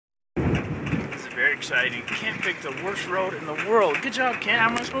exciting. Kent picked the worst road in the world. Good job, Kent. How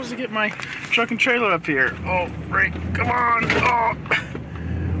am I supposed to get my truck and trailer up here? Oh, right. Come on. Oh,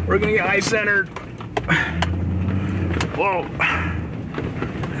 we're gonna get eye-centered. Whoa.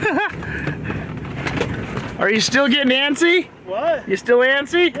 Are you still getting antsy? What? You still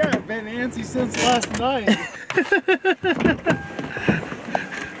antsy? Yeah, I've been antsy since last night.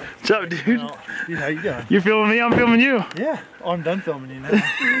 What's up, dude? Well, dude, how you doing? You filming me? I'm filming you. Yeah. Oh, I'm done filming you now.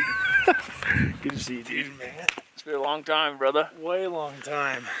 Good to see you, dude. Man. It's been a long time, brother. Way long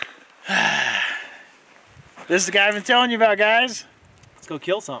time. This is the guy I've been telling you about, guys. Let's go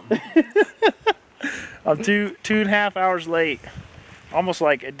kill something. I'm two and a half hours late. Almost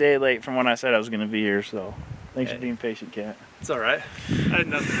like a day late from when I said I was going to be here, so thanks for being patient, Cat. It's alright. I had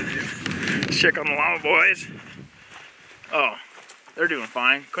nothing to do. Let's check on the llama boys. Oh, they're doing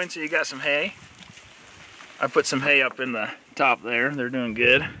fine. Quincy, you got some hay? I put some hay up in the top there. They're doing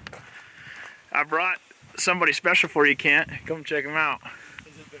good. I brought somebody special for you, Kent. Come check them out.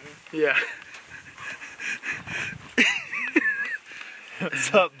 Is it Beau? Yeah.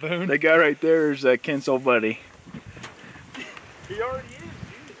 What's up, Boone? That guy right there is Kent's old buddy. He already is,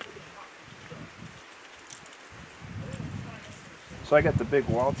 dude. So I got the big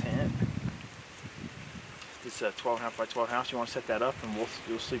wall tent. It's a 12.5 by 12 house. You want to set that up and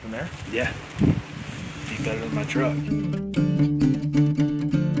you'll sleep in there? Yeah. Be better than my truck.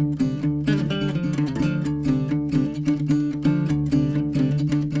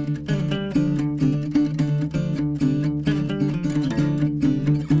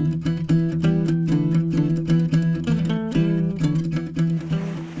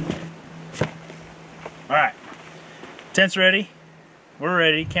 Alright, tent's ready, we're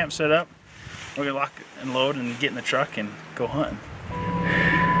ready, camp set up. We're gonna lock and load and get in the truck and go hunting.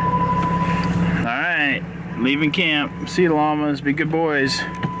 Alright, leaving camp. See the llamas, be good boys.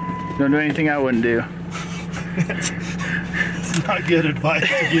 Don't do anything I wouldn't do. It's not good advice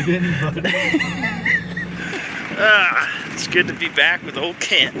to give anybody. It's good to be back with old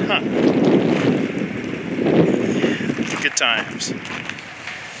Kent, huh? Good times.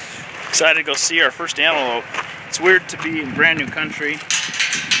 Excited to go see our first antelope. It's weird to be in brand new country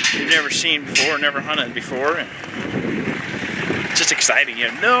you've never seen before, never hunted before, and it's just exciting. You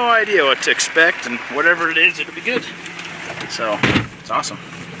have no idea what to expect, and whatever it is, it'll be good. So it's awesome.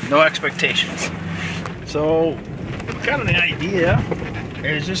 No expectations. So kind of the idea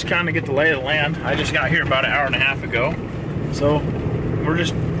is just kind of get the lay of the land. I just got here about an hour and a half ago, so we're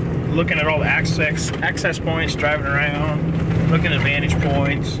just looking at all the access points, driving around, looking at vantage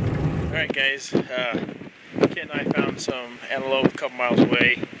points. Alright guys, Kent and I found some antelope a couple miles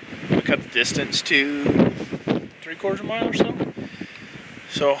away. We cut the distance to 3/4 mile or so.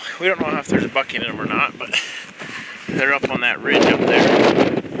 So we don't know if there's a buck in them or not, but they're up on that ridge up there.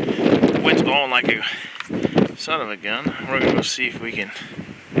 The wind's blowing like a son of a gun. We're gonna go see if we can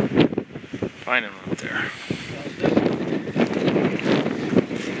find them up there.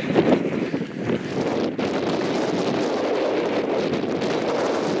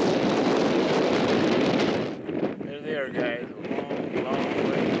 Guys, a long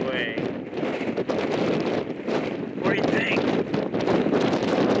ways away. What do you think?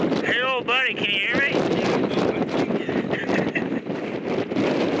 Hey, old buddy, can you hear me?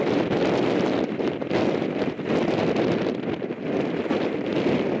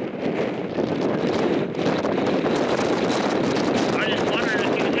 I was just wondering if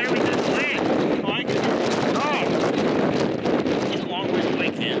you could hear me this way. Oh, I can. Oh! He's a long ways away,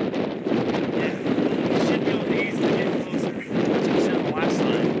 Ken.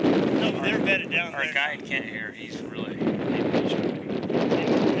 Our guy can't hear, he's really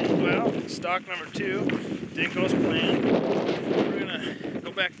well, stock number 2 didn't go as planned. We're gonna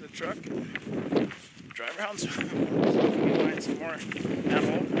go back to the truck, drive around so we can find some more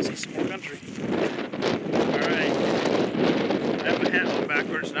antelope and see some more country. Alright, I have my hat on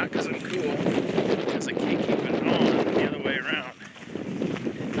backwards, not because I'm cool, because I can't keep it on the other way around.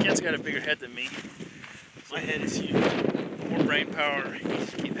 Kent's got a bigger head than me. My head is huge. More brain power, he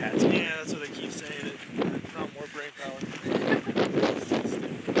needs to keep hats on. Yeah, that's what I keep saying. Not more brain power.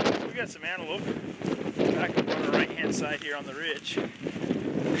 We got some antelope back up on the right hand side here on the ridge.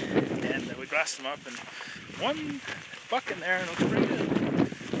 And we glassed them up, and one buck in there and it looks pretty good.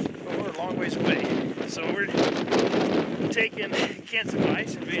 But we're a long ways away. So we're taking Kent's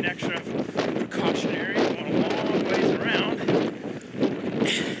advice and being extra precautionary, going a long ways around.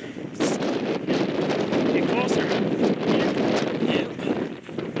 Get closer.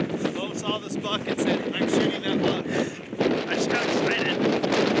 Beau saw this buck and said, I'm shooting that buck. I just got excited.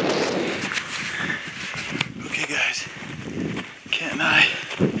 Okay guys, Kent and I,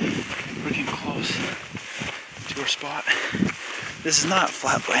 we're getting close. spot. This is not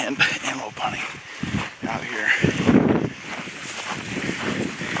flatland antelope hunting out here.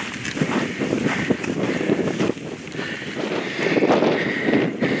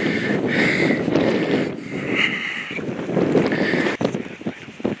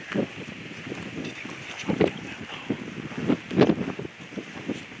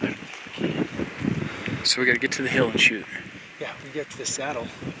 So we gotta get to the hill and shoot. Yeah, we get to the saddle,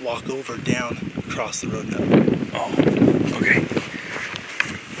 walk over, down, across the road and up. Oh, okay.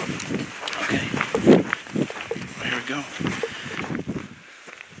 Okay. Here we go.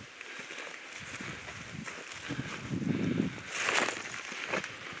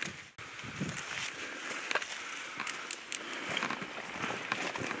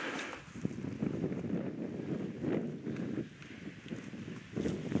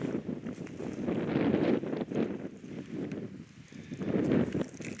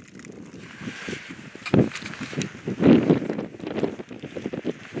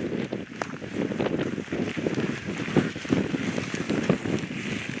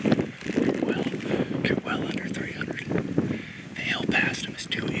 Well under 300. The hill past him is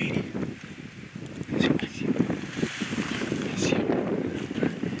 280.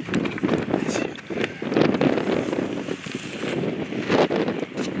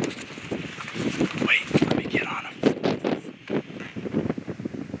 Wait, let me get on him.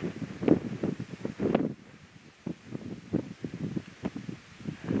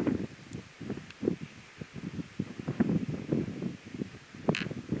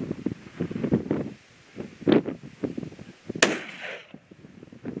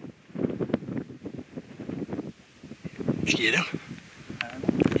 Did you get him?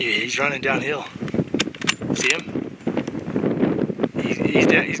 Yeah, he's running downhill. See him?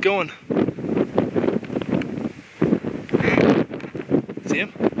 He's going. See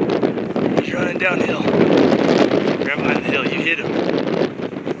him? He's running downhill. Right behind the hill. You hit him.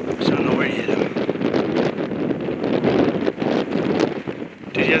 Just don't know where you hit him.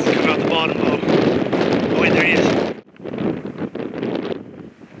 Dude, he hasn't come out the bottom, Beau. Oh wait, there he is.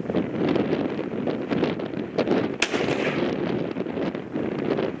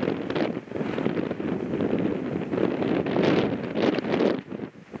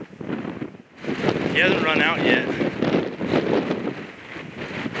 He hasn't run out yet.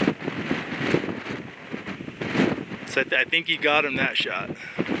 So I think he got him that shot.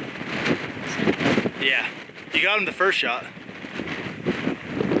 Yeah, you got him the first shot.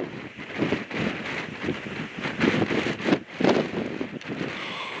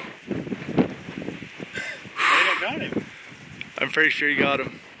 I got him. I'm pretty sure you got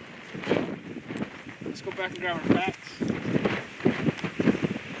him. Let's go back and grab our packs.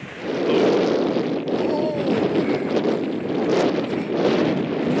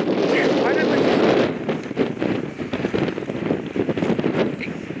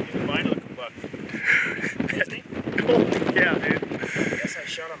 Yeah, dude. I guess I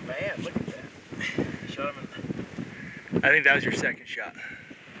shot him bad. Look at that. Shot him I think that was your second shot.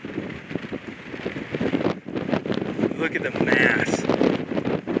 Look at the mass.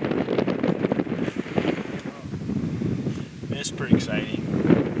 It's pretty exciting.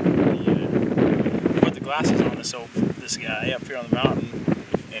 Put the glasses on this guy up here on the mountain,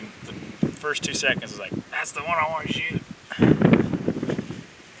 and the first 2 seconds is like, that's the one I want to shoot. I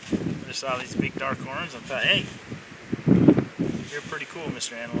just saw these big dark horns. I thought, hey, you're pretty cool,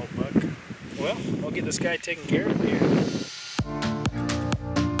 Mr. Antelope Buck. Well, I'll get this guy taken care of here.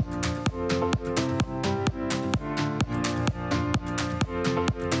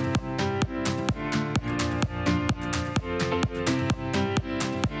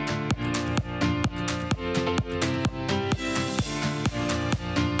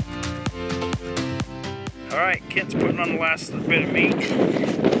 Alright, Kent's putting on the last bit of meat.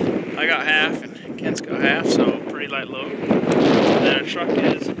 I got half and Kent's got half, so pretty light load. And then our truck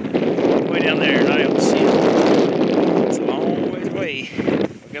is way down there and I don't see it. It's a long ways away.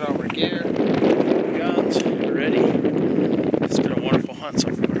 We got all our gear, guns, we're ready. It's been a wonderful hunt so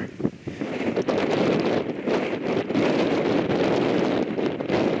far.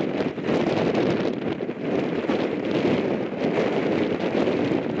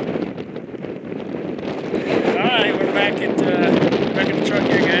 Alright, we're back at the truck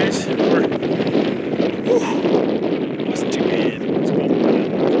here, guys. Wasn't too bad. It's about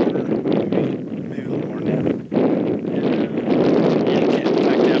maybe a little more now. And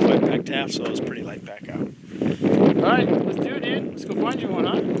I packed half, so it was pretty light back out. Alright, let's do it, dude. Let's go find you one,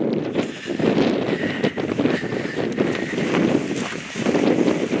 huh?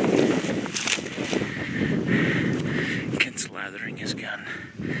 Kent's lathering his gun.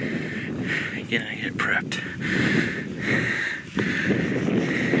 Yeah, I get prepped.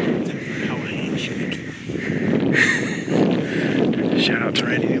 Shout out to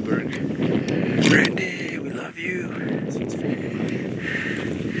Randy Newberg. Randy, we love you.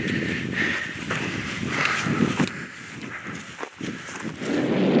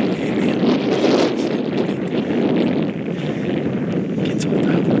 Kids all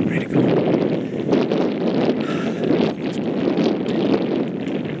dialed up, ready to go.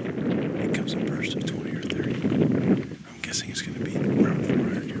 It comes in bursts of 20 or 30. I'm guessing it's going to be around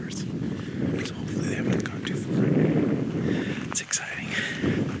 400 yards. So hopefully they haven't gone too far. It's exciting.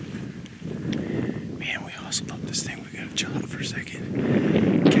 Man, we hustled up this thing. We gotta chill out for a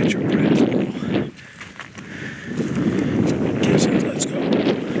second. Catch our breath a little. Okay, so let's go.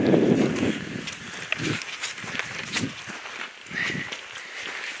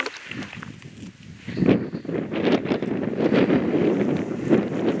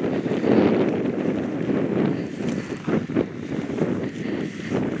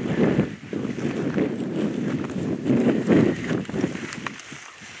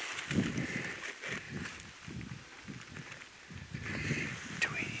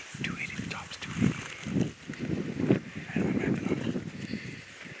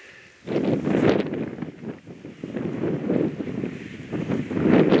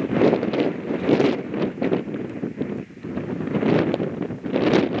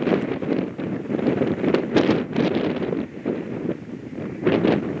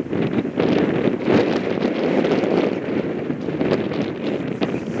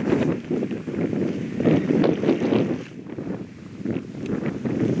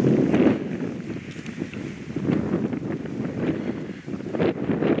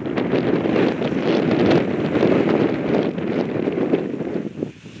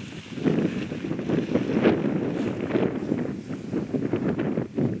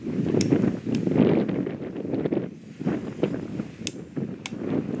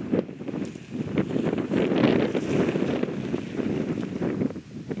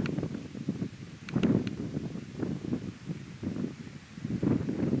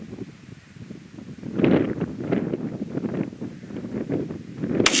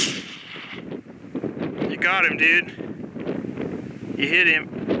 Got him, dude. You hit him.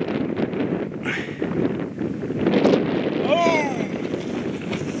 Oh!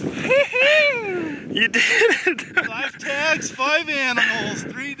 You did it. 5 tags, 5 animals,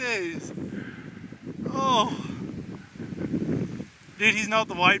 3 days. Oh. Dude, he's not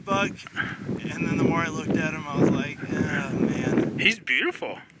the white buck. And then the more I looked at him, I was like, oh man. He's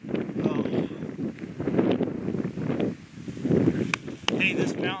beautiful. Oh. Hey,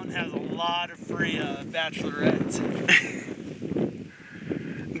 this mountain has a lot of free bachelorettes.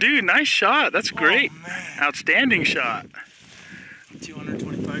 Dude, nice shot. That's great. Oh, man. Outstanding shot.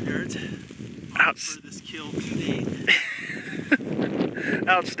 225 yards. For this kill to date.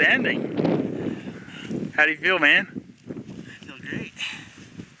 Outstanding. How do you feel, man? I feel great.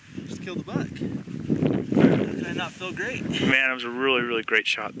 Just killed a buck. How could I not feel great? Man, it was a really, really great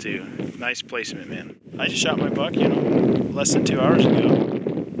shot too. Nice placement, man. I just shot my buck, you know, less than 2 hours ago.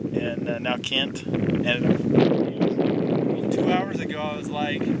 And now Kent ended up. Well, 2 hours ago I was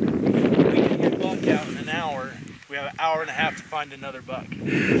like, we can get buck out in an hour. We have an hour and a half to find another buck.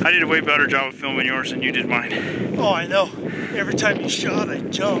 I did a way better job of filming yours than you did mine. Oh, I know. Every time you shot, I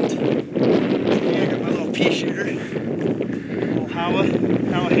jumped. Yeah, I got my little pea shooter. Little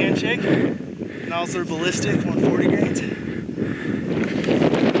Llama handshake. And also ballistic 140 grains.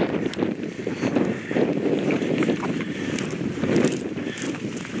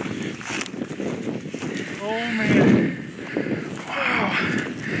 Oh man. Wow.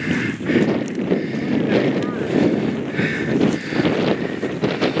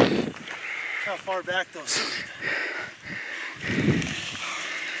 How far back those?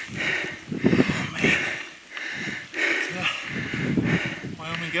 Oh man. Yeah.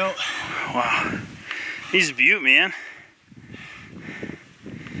 Wyoming goat. Wow. He's a beaut, man.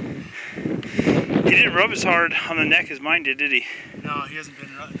 He didn't rub as hard on the neck as mine did he? No, he hasn't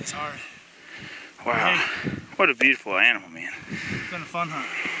been running as hard. Wow. Hey. What a beautiful animal, man. It's been a fun hunt.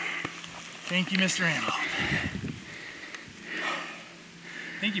 Thank you, Mr. Antelope.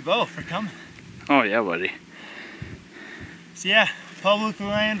 Thank you, Beau, for coming. Oh, yeah, buddy. So yeah, public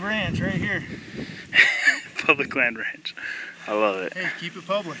land ranch right here. Public land ranch. I love it. Hey, keep it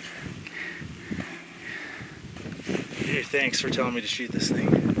public. Hey, thanks for telling me to shoot this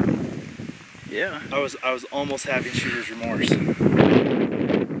thing. Yeah. I was almost having shooter's remorse.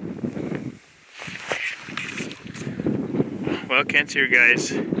 Well, Kent's here,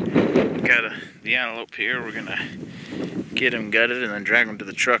 guys. Got the antelope here. We're gonna get them gutted and then drag them to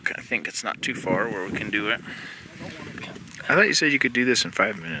the truck. I think it's not too far where we can do it. I thought you said you could do this in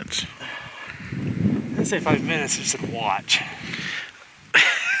 5 minutes. I didn't say 5 minutes, I said watch.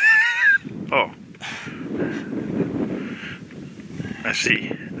 Oh. I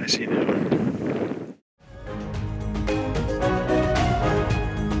see now.